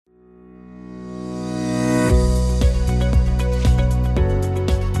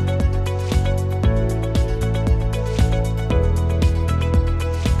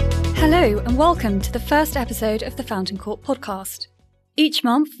and welcome to the first episode of the Fountain Court podcast. Each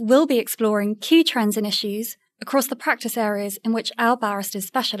month, we'll be exploring key trends and issues across the practice areas in which our barristers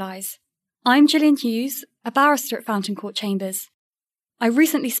specialise. I'm Gillian Hughes, a barrister at Fountain Court Chambers. I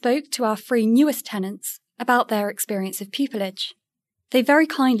recently spoke to our 3 newest tenants about their experience of pupillage. They very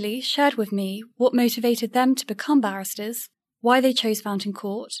kindly shared with me what motivated them to become barristers, why they chose Fountain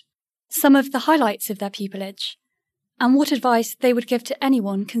Court, some of the highlights of their pupillage, and what advice they would give to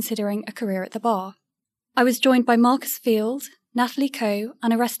anyone considering a career at the bar. I was joined by Marcus Field, Natalie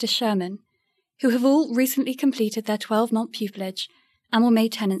and Orestis Sherman, who have all recently completed their 12-month pupillage and were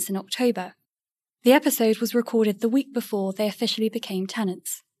made tenants in October. The episode was recorded the week before they officially became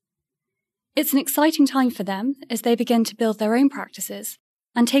tenants. It's an exciting time for them as they begin to build their own practices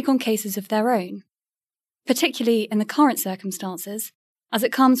and take on cases of their own, particularly in the current circumstances, as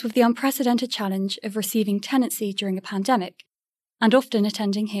it comes with the unprecedented challenge of receiving tenancy during a pandemic and often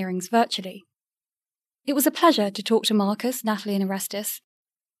attending hearings virtually. It was a pleasure to talk to Marcus, Natalie and Orestis,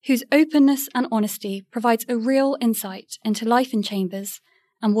 whose openness and honesty provides a real insight into life in chambers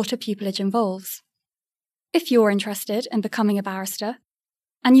and what a pupillage involves. If you're interested in becoming a barrister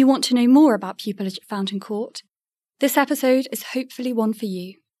and you want to know more about pupillage at Fountain Court, this episode is hopefully one for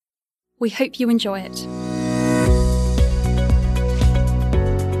you. We hope you enjoy it.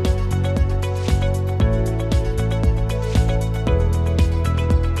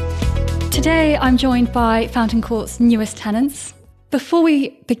 Today, I'm joined by Fountain Court's newest tenants. Before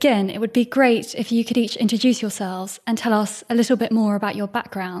we begin, it would be great if you could each introduce yourselves and tell us a little bit more about your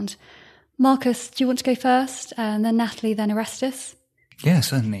background. Marcus, do you want to go first? And then Nathalie, then Orestis? Yeah,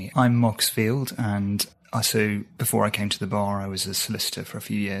 certainly. I'm Marcus Field, and before I came to the bar, I was a solicitor for a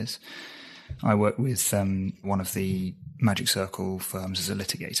few years. I worked with one of the Magic Circle firms as a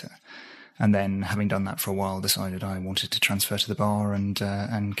litigator. And then, having done that for a while, decided I wanted to transfer to the bar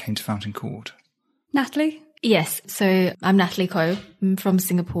and came to Fountain Court. Natalie? Yes, so I'm Nathalie Ko. I'm from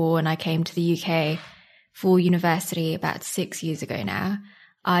Singapore and I came to the UK for university about 6 years ago now.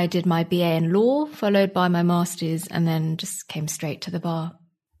 I did my BA in law, followed by my master's, and then just came straight to the bar.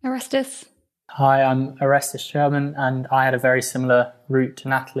 Orestis? Hi, I'm Orestis Sherman, and I had a very similar route to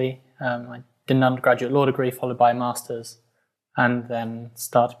Natalie. I did an undergraduate law degree, followed by a master's, and then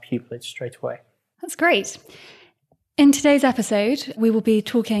started pupillage straight away. That's great. In today's episode, we will be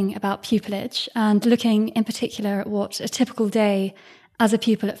talking about pupillage and looking in particular at what a typical day as a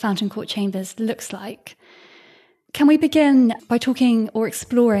pupil at Fountain Court Chambers looks like. Can we begin by talking or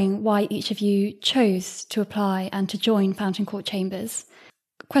exploring why each of you chose to apply and to join Fountain Court Chambers?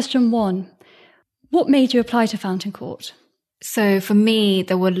 Question 1. What made you apply to Fountain Court? So for me,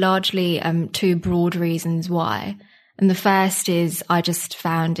 there were largely 2 broad reasons why. And the first is I just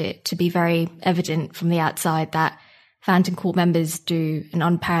found it to be very evident from the outside that Fountain Court members do an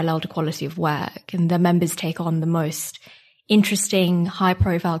unparalleled quality of work, and their members take on the most interesting,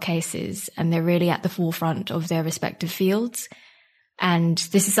 high-profile cases, and they're really at the forefront of their respective fields. And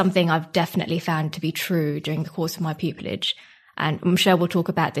this is something I've definitely found to be true during the course of my pupillage. And I'm sure we'll talk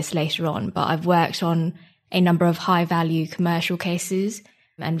about this later on, but I've worked on a number of high-value commercial cases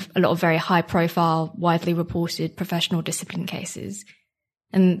and a lot of very high-profile, widely reported professional discipline cases.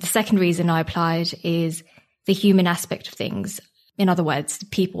 And the second reason I applied is the human aspect of things. In other words, the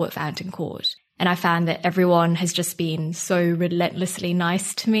people at Fountain Court. And I found that everyone has just been so relentlessly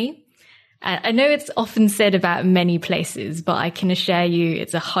nice to me. I know it's often said about many places, but I can assure you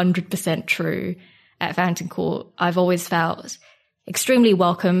it's 100% true at Fountain Court. I've always felt extremely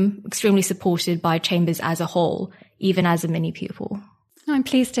welcome, extremely supported by Chambers as a whole, even as a mini pupil. I'm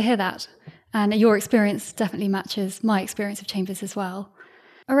pleased to hear that. And your experience definitely matches my experience of Chambers as well.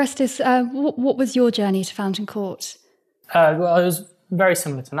 Orestis, what was your journey to Fountain Court? Well, it was very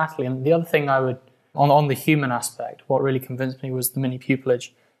similar to Natalie. And the other thing on the human aspect, what really convinced me was the mini pupillage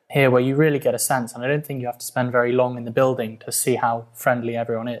here, where you really get a sense, and I don't think you have to spend very long in the building to see how friendly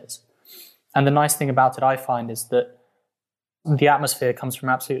everyone is. And the nice thing about it, I find, is that the atmosphere comes from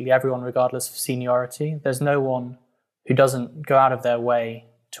absolutely everyone, regardless of seniority. There's no one who doesn't go out of their way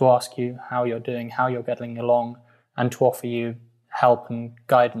to ask you how you're doing, how you're getting along, and to offer you help and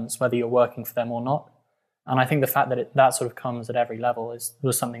guidance, whether you're working for them or not. And I think the fact that that sort of comes at every level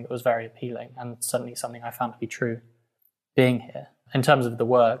was something that was very appealing, and certainly something I found to be true being here. In terms of the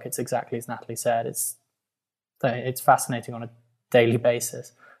work, it's exactly as Natalie said. It's fascinating on a daily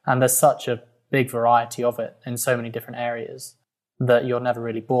basis, and there's such a big variety of it in so many different areas that you're never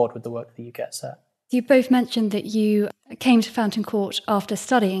really bored with the work that you get set. You both mentioned that you came to Fountain Court after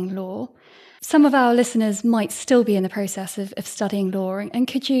studying law. Some of our listeners might still be in the process of studying law, and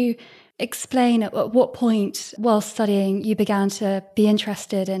could you explain at what point while studying you began to be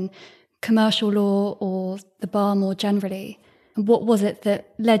interested in commercial law or the bar more generally? And what was it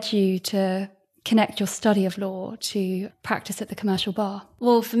that led you to connect your study of law to practice at the commercial bar?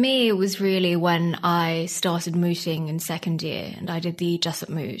 Well, for me, it was really when I started mooting in second year and I did the Just Up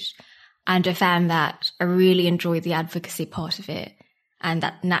Moot. And I found that I really enjoyed the advocacy part of it. And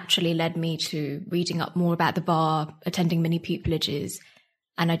that naturally led me to reading up more about the bar, attending many pupillages.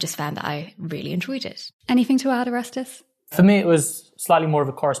 And I just found that I really enjoyed it. Anything to add, Orestis? For me, it was slightly more of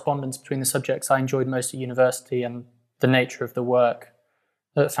a correspondence between the subjects I enjoyed most at university and the nature of the work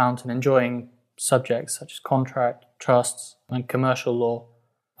at Fountain, enjoying subjects such as contract, trusts, and commercial law.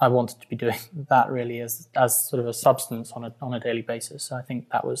 I wanted to be doing that really as sort of a substance on a daily basis. So I think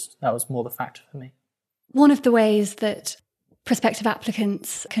that was more the factor for me. One of the ways that prospective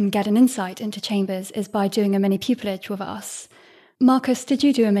applicants can get an insight into chambers is by doing a mini pupillage with us. Marcus, did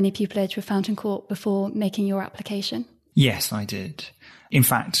you do a mini pupillage with Fountain Court before making your application? Yes, I did. In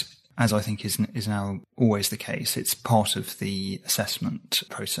fact, as I think is now always the case, it's part of the assessment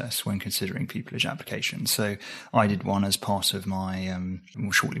process when considering pupillage applications. So I did one as part of my,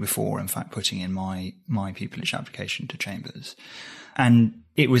 shortly before, in fact, putting in my pupillage application to Chambers. And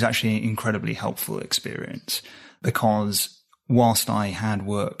it was actually an incredibly helpful experience because whilst I had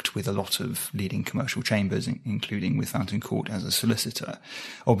worked with a lot of leading commercial chambers, including with Fountain Court as a solicitor,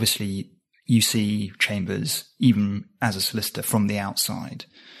 obviously you see Chambers even as a solicitor from the outside.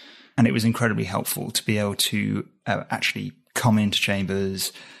 And it was incredibly helpful to be able to actually come into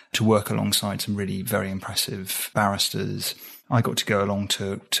Chambers, to work alongside some really very impressive barristers. I got to go along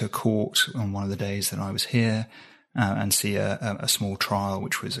to court on one of the days that I was here and see a small trial,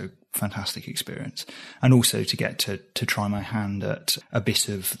 which was a fantastic experience. And also to get to try my hand at a bit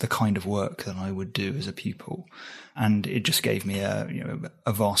of the kind of work that I would do as a pupil. And it just gave me a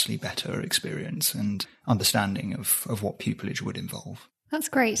vastly better experience and understanding of what pupillage would involve. That's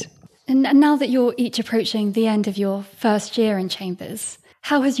great. And now that you're each approaching the end of your first year in Chambers,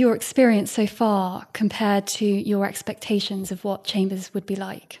 how has your experience so far compared to your expectations of what Chambers would be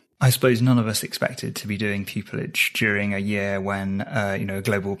like? I suppose none of us expected to be doing pupillage during a year when, a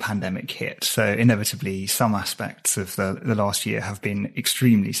global pandemic hit. So inevitably, some aspects of the last year have been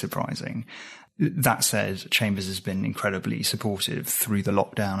extremely surprising. That said, Chambers has been incredibly supportive through the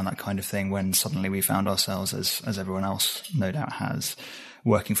lockdown and that kind of thing when suddenly we found ourselves, as everyone else no doubt has,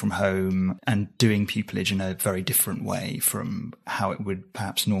 working from home and doing pupillage in a very different way from how it would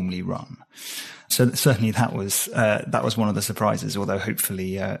perhaps normally run. So certainly that was one of the surprises, although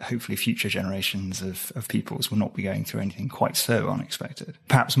hopefully future generations of pupils will not be going through anything quite so unexpected.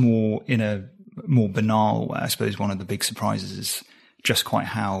 Perhaps in a more banal way, I suppose one of the big surprises is just quite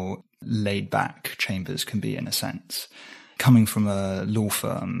how laid back Chambers can be in a sense. Coming from a law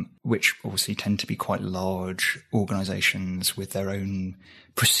firm, which obviously tend to be quite large organizations with their own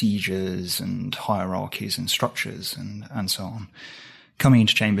procedures and hierarchies and structures and so on, coming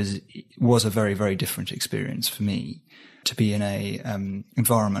into Chambers was a very, very different experience for me to be in a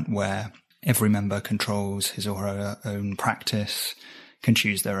environment where every member controls his or her own practice, can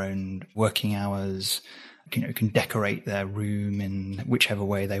choose their own working hours, can decorate their room in whichever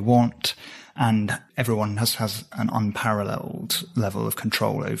way they want. And everyone has an unparalleled level of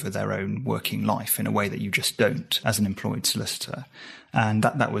control over their own working life in a way that you just don't as an employed solicitor. And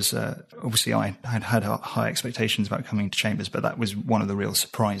that was, obviously I had high expectations about coming to Chambers, but that was one of the real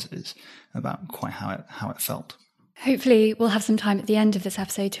surprises about quite how it felt. Hopefully we'll have some time at the end of this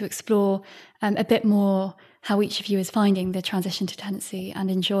episode to explore a bit more how each of you is finding the transition to tenancy and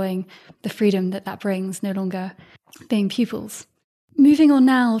enjoying the freedom that brings, no longer being pupils. Moving on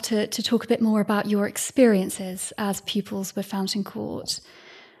now to talk a bit more about your experiences as pupils with Fountain Court.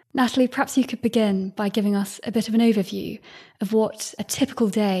 Nathalie, perhaps you could begin by giving us a bit of an overview of what a typical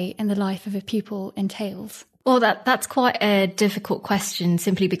day in the life of a pupil entails. Well, that's quite a difficult question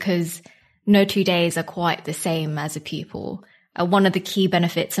simply because no 2 days are quite the same as a pupil. One of the key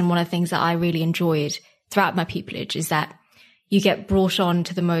benefits and one of the things that I really enjoyed throughout my pupillage is that you get brought on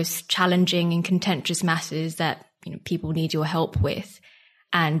to the most challenging and contentious matters that people need your help with.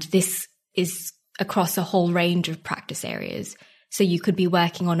 And this is across a whole range of practice areas. So you could be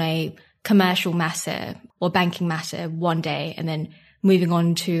working on a commercial matter or banking matter one day and then moving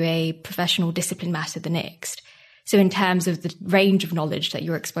on to a professional discipline matter the next. So in terms of the range of knowledge that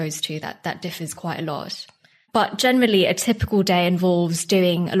you're exposed to, that differs quite a lot. But generally, a typical day involves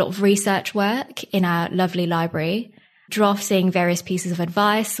doing a lot of research work in our lovely library, drafting various pieces of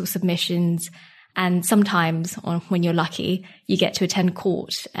advice or submissions, and sometimes, when you're lucky, you get to attend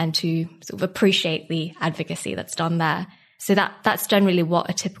court and to sort of appreciate the advocacy that's done there. So that's generally what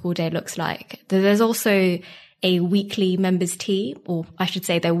a typical day looks like. There's also a weekly members' tea, or I should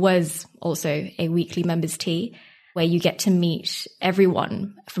say there was also a weekly members' tea, where you get to meet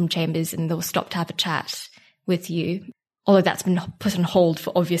everyone from Chambers and they'll stop to have a chat with you. Although that's been put on hold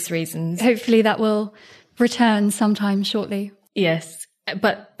for obvious reasons. Hopefully that will return sometime shortly. Yes,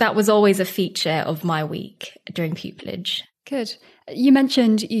 but that was always a feature of my week during pupillage. Good. You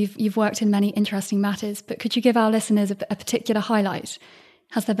mentioned you've worked in many interesting matters, but could you give our listeners a particular highlight?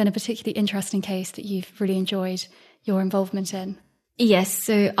 Has there been a particularly interesting case that you've really enjoyed your involvement in? Yes,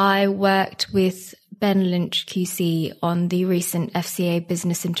 so I worked with Ben Lynch QC on the recent FCA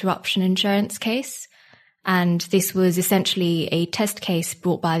business interruption insurance case. And this was essentially a test case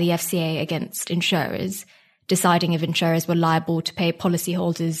brought by the FCA against insurers, deciding if insurers were liable to pay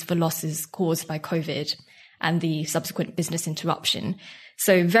policyholders for losses caused by COVID and the subsequent business interruption.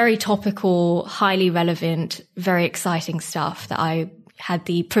 So very topical, highly relevant, very exciting stuff that I had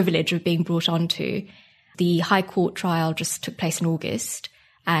the privilege of being brought onto. The High Court trial just took place in August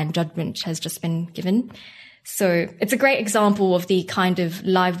and judgment has just been given. So it's a great example of the kind of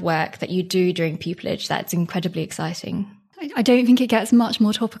live work that you do during pupillage that's incredibly exciting. I don't think it gets much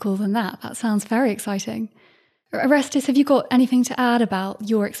more topical than that. That sounds very exciting. Orestis, have you got anything to add about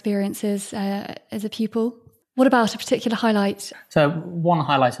your experiences as a pupil? What about a particular highlight? So one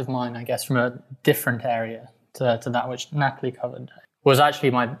highlight of mine, I guess, from a different area to that which Nathalie covered, was actually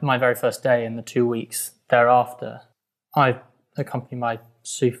my very first day in the 2 weeks thereafter. I accompanied my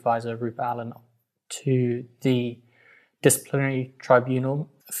supervisor, Rupert Allen, to the disciplinary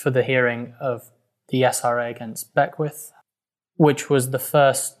tribunal for the hearing of the SRA against Beckwith, which was the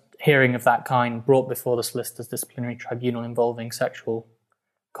first hearing of that kind brought before the Solicitors' Disciplinary Tribunal involving sexual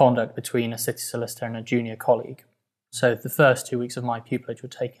conduct between a city solicitor and a junior colleague. So the first 2 weeks of my pupillage were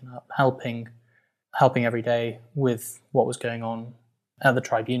taken up helping every day with what was going on at the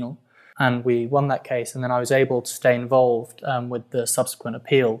tribunal. And we won that case, and then I was able to stay involved with the subsequent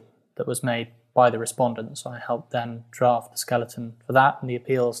appeal that was made by the respondent. So I helped then draft the skeleton for that, and the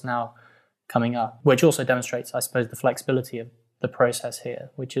appeal's now coming up, which also demonstrates, I suppose, the flexibility of the process here,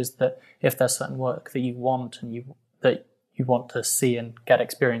 which is that if there's certain work that you want and that you want to see and get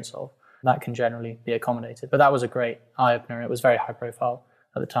experience of, that can generally be accommodated. But that was a great eye-opener. It was very high profile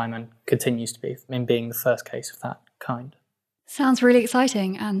at the time and continues to be, in being the first case of that kind. Sounds really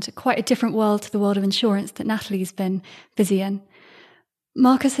exciting and quite a different world to the world of insurance that Nathalie's been busy in.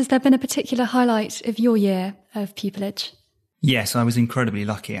 Marcus, has there been a particular highlight of your year of pupillage? Yes, I was incredibly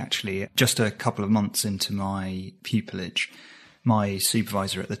lucky, actually. Just a couple of months into my pupillage, my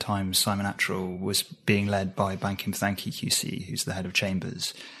supervisor at the time, Simon Attrell, was being led by Bankim Thanki QC, who's the head of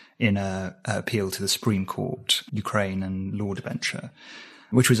Chambers, in an appeal to the Supreme Court, Ukraine and law debenture,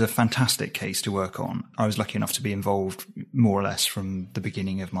 which was a fantastic case to work on. I was lucky enough to be involved more or less from the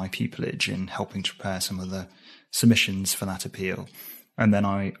beginning of my pupillage in helping to prepare some of the submissions for that appeal. And then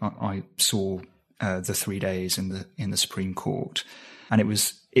I saw the 3 days in the Supreme Court, and it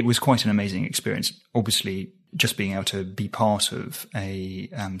was quite an amazing experience. Obviously, just being able to be part of a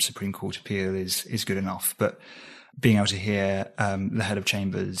Supreme Court appeal is good enough, but being able to hear the head of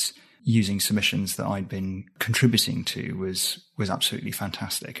Chambers using submissions that I'd been contributing to was absolutely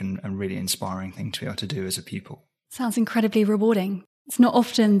fantastic and a really inspiring thing to be able to do as a pupil. Sounds incredibly rewarding. It's not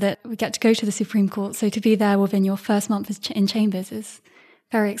often that we get to go to the Supreme Court, so to be there within your first month in Chambers is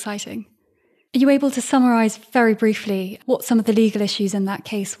very exciting. Are you able to summarise very briefly what some of the legal issues in that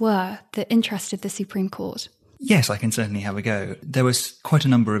case were that interested the Supreme Court? Yes, I can certainly have a go. There was quite a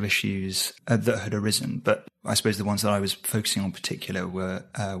number of issues that had arisen, but I suppose the ones that I was focusing on particular were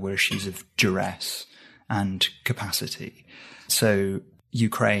issues of duress and capacity. So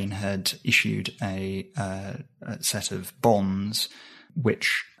Ukraine had issued a set of bonds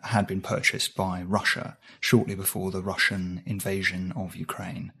which had been purchased by Russia shortly before the Russian invasion of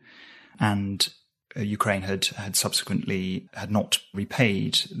Ukraine. And Ukraine had subsequently not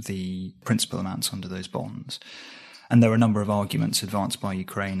repaid the principal amounts under those bonds. And there were a number of arguments advanced by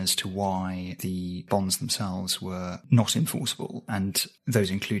Ukraine as to why the bonds themselves were not enforceable. And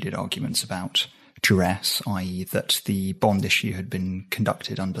those included arguments about duress, i.e. that the bond issue had been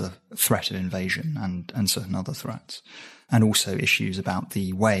conducted under the threat of invasion and certain other threats. And also issues about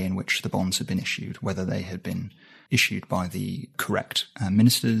the way in which the bonds had been issued, whether they had been issued by the correct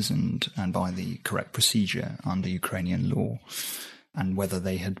ministers and by the correct procedure under Ukrainian law, and whether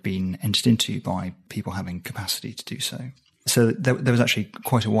they had been entered into by people having capacity to do so. So there was actually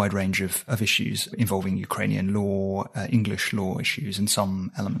quite a wide range of issues involving Ukrainian law, English law issues, and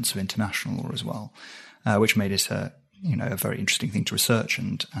some elements of international law as well, which made it a very interesting thing to research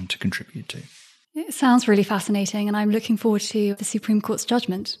and to contribute to. It sounds really fascinating, and I'm looking forward to the Supreme Court's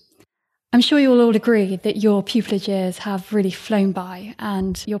judgment. I'm sure you'll all agree that your pupillage years have really flown by,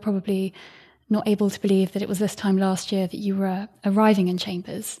 and you're probably not able to believe that it was this time last year that you were arriving in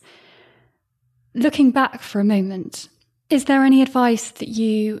Chambers. Looking back for a moment, is there any advice that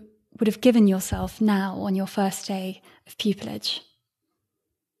you would have given yourself now on your first day of pupillage?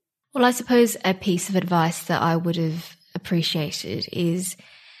 Well, I suppose a piece of advice that I would have appreciated is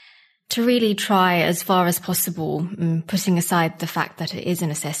to really try as far as possible, putting aside the fact that it is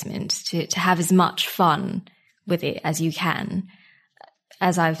an assessment, to have as much fun with it as you can.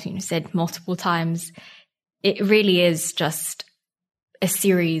 As I've said multiple times, it really is just a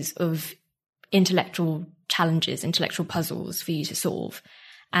series of intellectual challenges, intellectual puzzles for you to solve.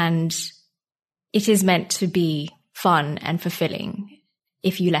 And it is meant to be fun and fulfilling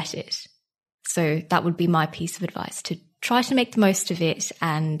if you let it. So that would be my piece of advice, to try to make the most of it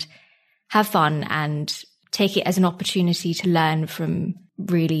and have fun and take it as an opportunity to learn from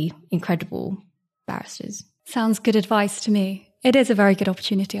really incredible barristers. Sounds good advice to me. It is a very good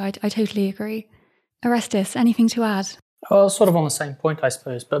opportunity. I totally agree. Orestis, anything to add? Well, sort of on the same point, I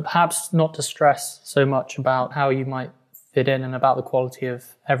suppose, but perhaps not to stress so much about how you might fit in and about the quality of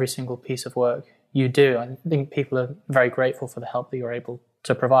every single piece of work you do. I think people are very grateful for the help that you're able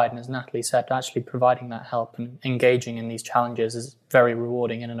to provide. And as Nathalie said, actually providing that help and engaging in these challenges is very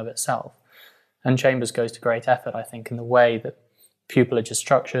rewarding in and of itself. And Chambers goes to great effort, I think, in the way that pupillage is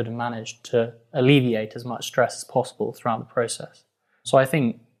structured and managed to alleviate as much stress as possible throughout the process. So I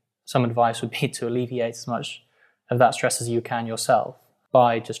think some advice would be to alleviate as much of that stress as you can yourself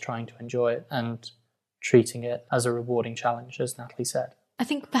by just trying to enjoy it and treating it as a rewarding challenge, as Nathalie said. I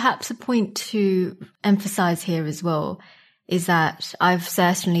think perhaps a point to emphasise here as well is that I've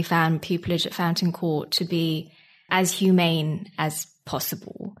certainly found pupillage at Fountain Court to be as humane as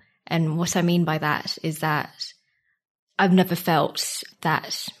possible. And what I mean by that is that I've never felt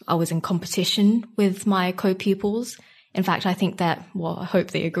that I was in competition with my co-pupils. In fact, I think that, well, I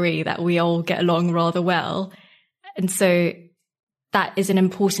hope they agree that we all get along rather well. And so that is an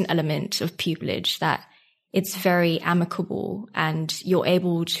important element of pupillage, that it's very amicable and you're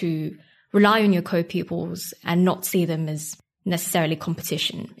able to rely on your co-pupils and not see them as necessarily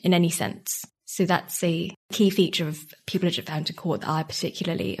competition in any sense. So that's a key feature of pupillage at Fountain Court that I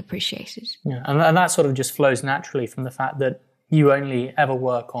particularly appreciated. Yeah, and that sort of just flows naturally from the fact that you only ever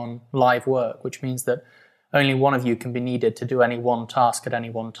work on live work, which means that only one of you can be needed to do any one task at any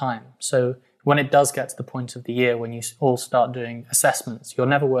one time. So when it does get to the point of the year when you all start doing assessments, you're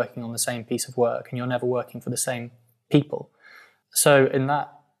never working on the same piece of work and you're never working for the same people. So in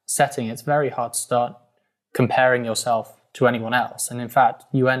that setting, it's very hard to start comparing yourself to anyone else. And in fact,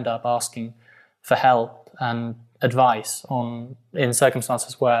 you end up asking for help and advice in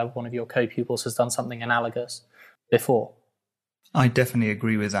circumstances where one of your co-pupils has done something analogous before. I definitely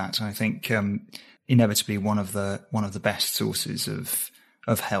agree with that. I think inevitably one of the best sources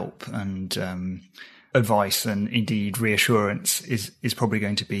of help and advice and indeed reassurance is probably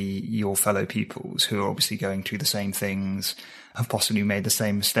going to be your fellow pupils who are obviously going through the same things, have possibly made the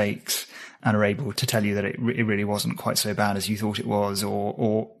same mistakes, and are able to tell you that it really wasn't quite so bad as you thought it was,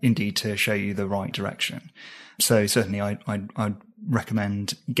 or indeed to show you the right direction. So certainly I'd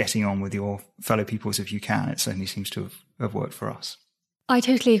recommend getting on with your fellow pupils if you can. It certainly seems to have worked for us. I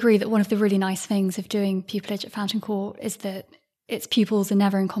totally agree that one of the really nice things of doing pupillage at Fountain Court is that its pupils are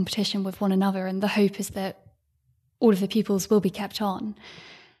never in competition with one another, and the hope is that all of the pupils will be kept on.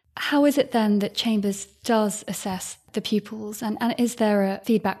 How is it then that Chambers does assess the pupils, and is there a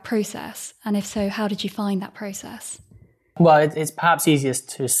feedback process? And if so, how did you find that process? Well, it's perhaps easiest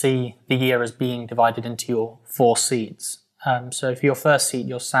to see the year as being divided into your 4 seats. So for your first seat,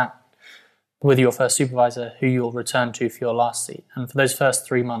 you're sat with your first supervisor who you'll return to for your last seat. And for those first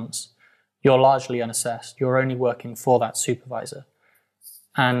 3 months, you're largely unassessed. You're only working for that supervisor.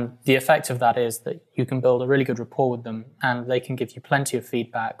 And the effect of that is that you can build a really good rapport with them and they can give you plenty of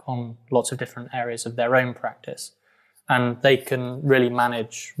feedback on lots of different areas of their own practice. And they can really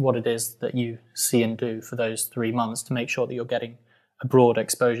manage what it is that you see and do for those 3 months to make sure that you're getting a broad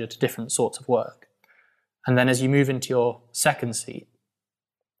exposure to different sorts of work. And then as you move into your second seat,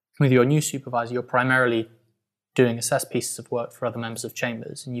 with your new supervisor, you're primarily doing assessed pieces of work for other members of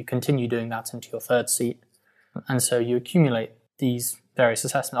Chambers, and you continue doing that into your third seat. And so you accumulate these various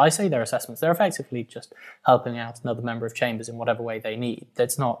assessments. I say they're assessments. They're effectively just helping out another member of Chambers in whatever way they need.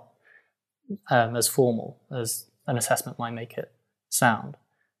 It's not as formal as an assessment might make it sound.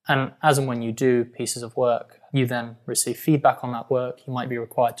 And as and when you do pieces of work, you then receive feedback on that work. You might be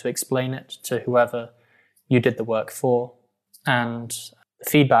required to explain it to whoever you did the work for. And The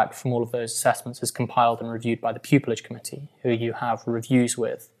feedback from all of those assessments is compiled and reviewed by the Pupillage Committee, who you have reviews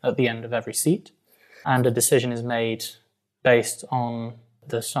with at the end of every seat. And a decision is made based on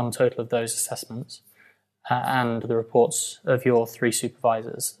the sum total of those assessments and the reports of your 3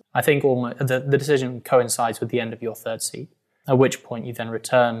 supervisors. I think the decision coincides with the end of your 3rd seat, at which point you then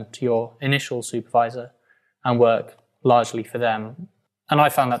return to your initial supervisor and work largely for them. And I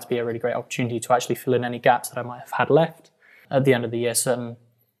found that to be a really great opportunity to actually fill in any gaps that I might have had left at the end of the year, certain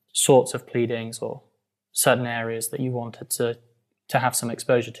sorts of pleadings or certain areas that you wanted to have some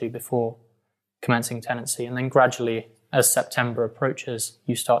exposure to before commencing tenancy. And then gradually, as September approaches,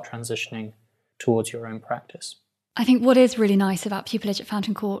 you start transitioning towards your own practice. I think what is really nice about pupillage at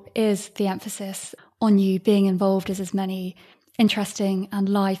Fountain Court is the emphasis on you being involved as many interesting and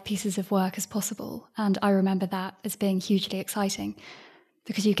live pieces of work as possible. And I remember that as being hugely exciting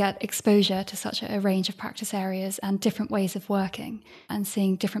because you get exposure to such a range of practice areas and different ways of working and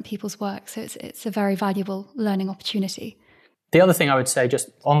seeing different people's work. So it's a very valuable learning opportunity. The other thing I would say just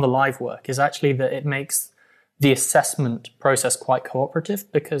on the live work is actually that it makes the assessment process quite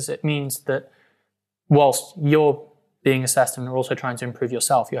cooperative, because it means that whilst you're being assessed and you're also trying to improve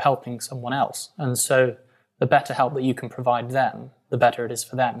yourself, you're helping someone else. And so the better help that you can provide them, the better it is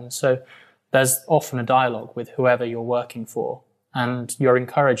for them. And so there's often a dialogue with whoever you're working for, and you're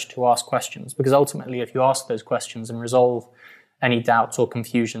encouraged to ask questions, because ultimately if you ask those questions and resolve any doubts or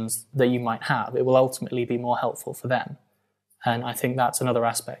confusions that you might have, it will ultimately be more helpful for them. And I think that's another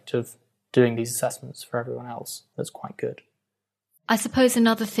aspect of doing these assessments for everyone else that's quite good. I suppose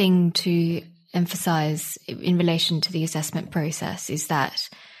another thing to emphasize in relation to the assessment process is that,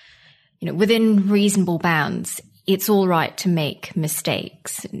 within reasonable bounds, it's all right to make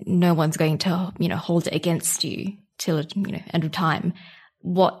mistakes. No one's going to, hold it against you till, end of time.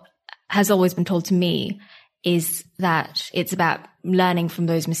 What has always been told to me is that it's about learning from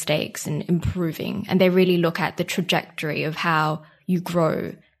those mistakes and improving. And they really look at the trajectory of how you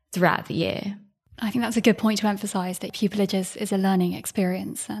grow throughout the year. I think that's a good point to emphasise, that pupillage is a learning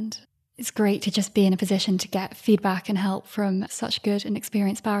experience, and it's great to just be in a position to get feedback and help from such good and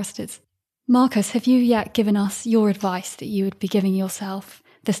experienced barristers. Marcus, have you yet given us your advice that you would be giving yourself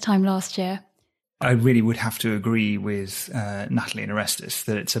this time last year? I really would have to agree with Natalie and Orestis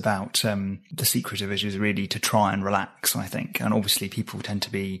that it's about the secret of it is really to try and relax, I think. And obviously people tend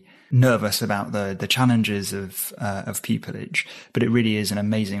to be nervous about the challenges of pupillage, but it really is an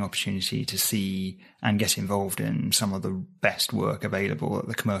amazing opportunity to see and get involved in some of the best work available at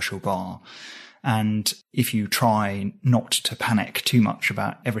the commercial bar. And if you try not to panic too much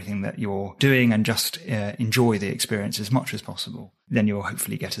about everything that you're doing and just enjoy the experience as much as possible, then you'll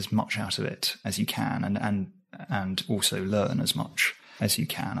hopefully get as much out of it as you can and also learn as much as you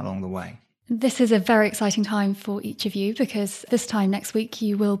can along the way. This is a very exciting time for each of you, because this time next week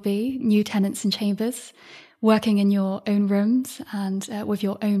you will be new tenants in chambers, working in your own rooms and with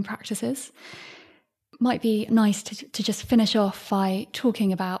your own practices. Might be nice to just finish off by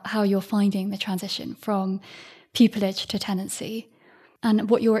talking about how you're finding the transition from pupillage to tenancy and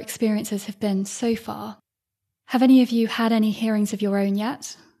what your experiences have been so far. Have any of you had any hearings of your own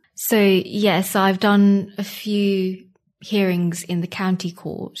yet? So, yes, I've done a few hearings in the county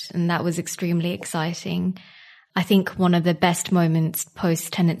court, and that was extremely exciting. I think one of the best moments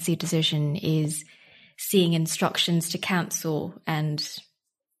post-tenancy decision is seeing instructions to counsel and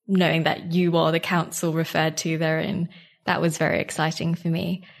knowing that you are the counsel referred to therein. That was very exciting for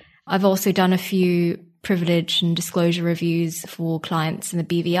me. I've also done a few privilege and disclosure reviews for clients in the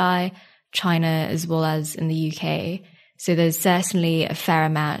BVI, China, as well as in the UK. So there's certainly a fair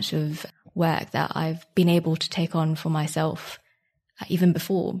amount of work that I've been able to take on for myself, even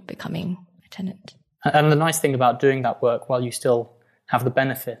before becoming a tenant. And the nice thing about doing that work while you still have the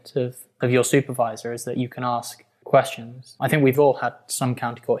benefit of your supervisor is that you can ask questions. I think we've all had some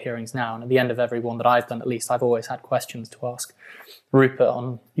county court hearings now, and at the end of every one that I've done, at least, I've always had questions to ask Rupert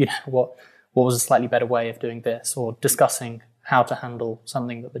on, what was a slightly better way of doing this, or discussing how to handle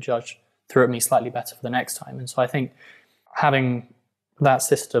something that the judge threw at me slightly better for the next time. And so I think having that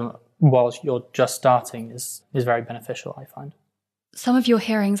system whilst you're just starting is very beneficial, I find. Some of your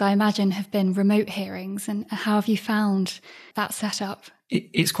hearings, I imagine, have been remote hearings, and how have you found that setup?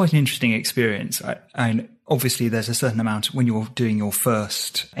 It's quite an interesting experience. And obviously there's a certain amount when you're doing your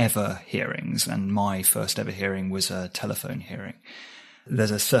first ever hearings, and my first ever hearing was a telephone hearing.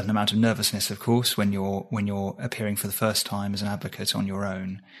 There's a certain amount of nervousness, of course, when you're appearing for the first time as an advocate on your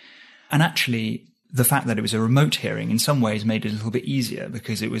own. And actually, the fact that it was a remote hearing in some ways made it a little bit easier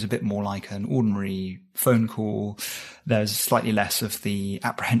because it was a bit more like an ordinary phone call. There's slightly less of the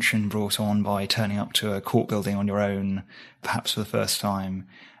apprehension brought on by turning up to a court building on your own, perhaps for the first time,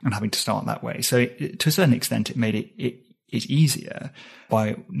 and having to start that way. So to a certain extent, it made it easier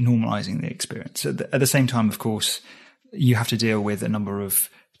by normalizing the experience. At the same time, of course, you have to deal with a number of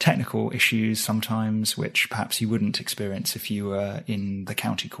technical issues sometimes, which perhaps you wouldn't experience if you were in the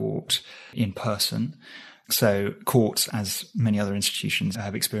county court in person. So courts, as many other institutions,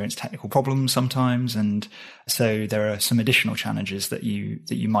 have experienced technical problems sometimes. And so there are some additional challenges that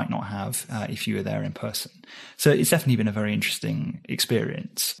you might not have if you were there in person. So it's definitely been a very interesting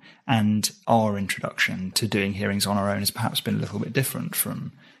experience. And our introduction to doing hearings on our own has perhaps been a little bit different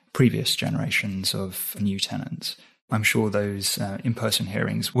from previous generations of new tenants. I'm sure those in-person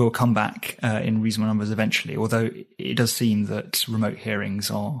hearings will come back in reasonable numbers eventually, although it does seem that remote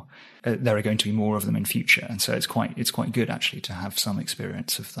hearings there are going to be more of them in future. And so it's quite good actually to have some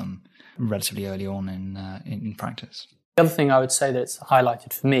experience of them relatively early on in practice. The other thing I would say that's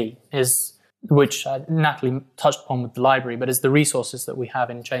highlighted for me is, which Natalie touched upon with the library, but is the resources that we have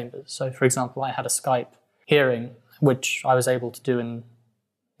in chambers. So for example, I had a Skype hearing, which I was able to do in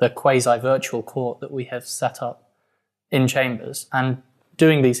the quasi-virtual court that we have set up in chambers, and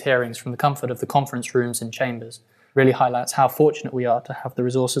doing these hearings from the comfort of the conference rooms in chambers really highlights how fortunate we are to have the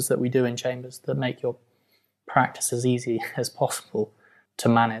resources that we do in chambers that make your practice as easy as possible to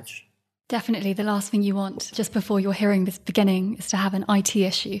manage. Definitely the last thing you want just before your hearing is beginning is to have an IT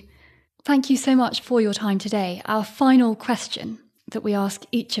issue. Thank you so much for your time today. Our final question that we ask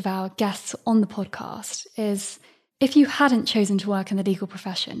each of our guests on the podcast is, if you hadn't chosen to work in the legal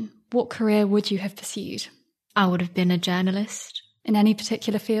profession, what career would you have pursued? I would have been a journalist. In any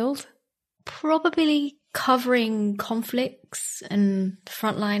particular field? Probably covering conflicts and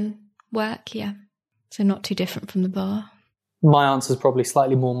frontline work, yeah. So not too different from the bar. My answer is probably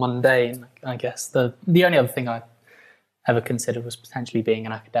slightly more mundane, I guess. The only other thing I ever considered was potentially being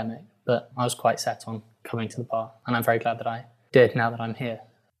an academic, but I was quite set on coming to the bar, and I'm very glad that I did now that I'm here.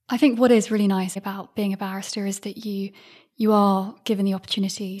 I think what is really nice about being a barrister is that you are given the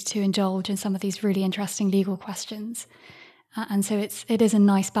opportunity to indulge in some of these really interesting legal questions. And so it is a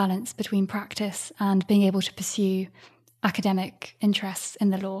nice balance between practice and being able to pursue academic interests in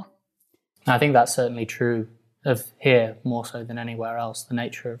the law. I think that's certainly true of here more so than anywhere else, the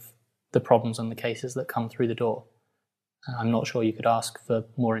nature of the problems and the cases that come through the door. I'm not sure you could ask for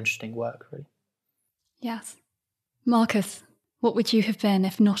more interesting work, really. Yes. Marcus, what would you have been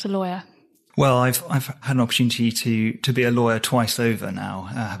if not a lawyer? Well, I've had an opportunity to be a lawyer twice over now,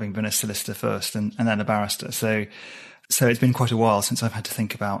 having been a solicitor first and then a barrister. So it's been quite a while since I've had to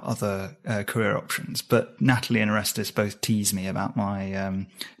think about other career options. But Natalie and Orestis both tease me about my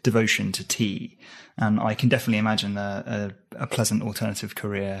devotion to tea. And I can definitely imagine a pleasant alternative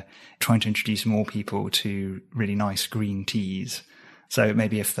career trying to introduce more people to really nice green teas. So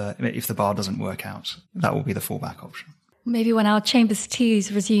maybe if the bar doesn't work out, that will be the fallback option. Maybe when our chambers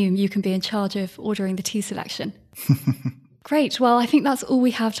teas resume, you can be in charge of ordering the tea selection. Great. Well, I think that's all we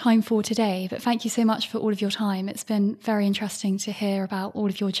have time for today. But thank you so much for all of your time. It's been very interesting to hear about all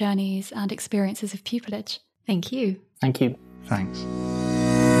of your journeys and experiences of pupillage. Thank you. Thank you. Thanks.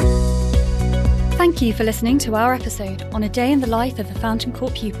 Thank you for listening to our episode on a day in the life of a Fountain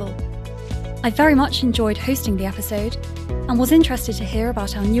Court pupil. I very much enjoyed hosting the episode and was interested to hear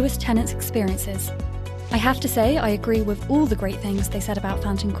about our newest tenants' experiences. I have to say I agree with all the great things they said about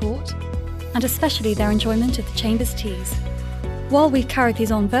Fountain Court, and especially their enjoyment of the Chambers teas. While we've carried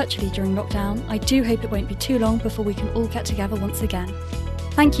these on virtually during lockdown, I do hope it won't be too long before we can all get together once again.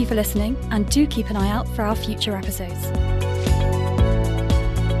 Thank you for listening, and do keep an eye out for our future episodes.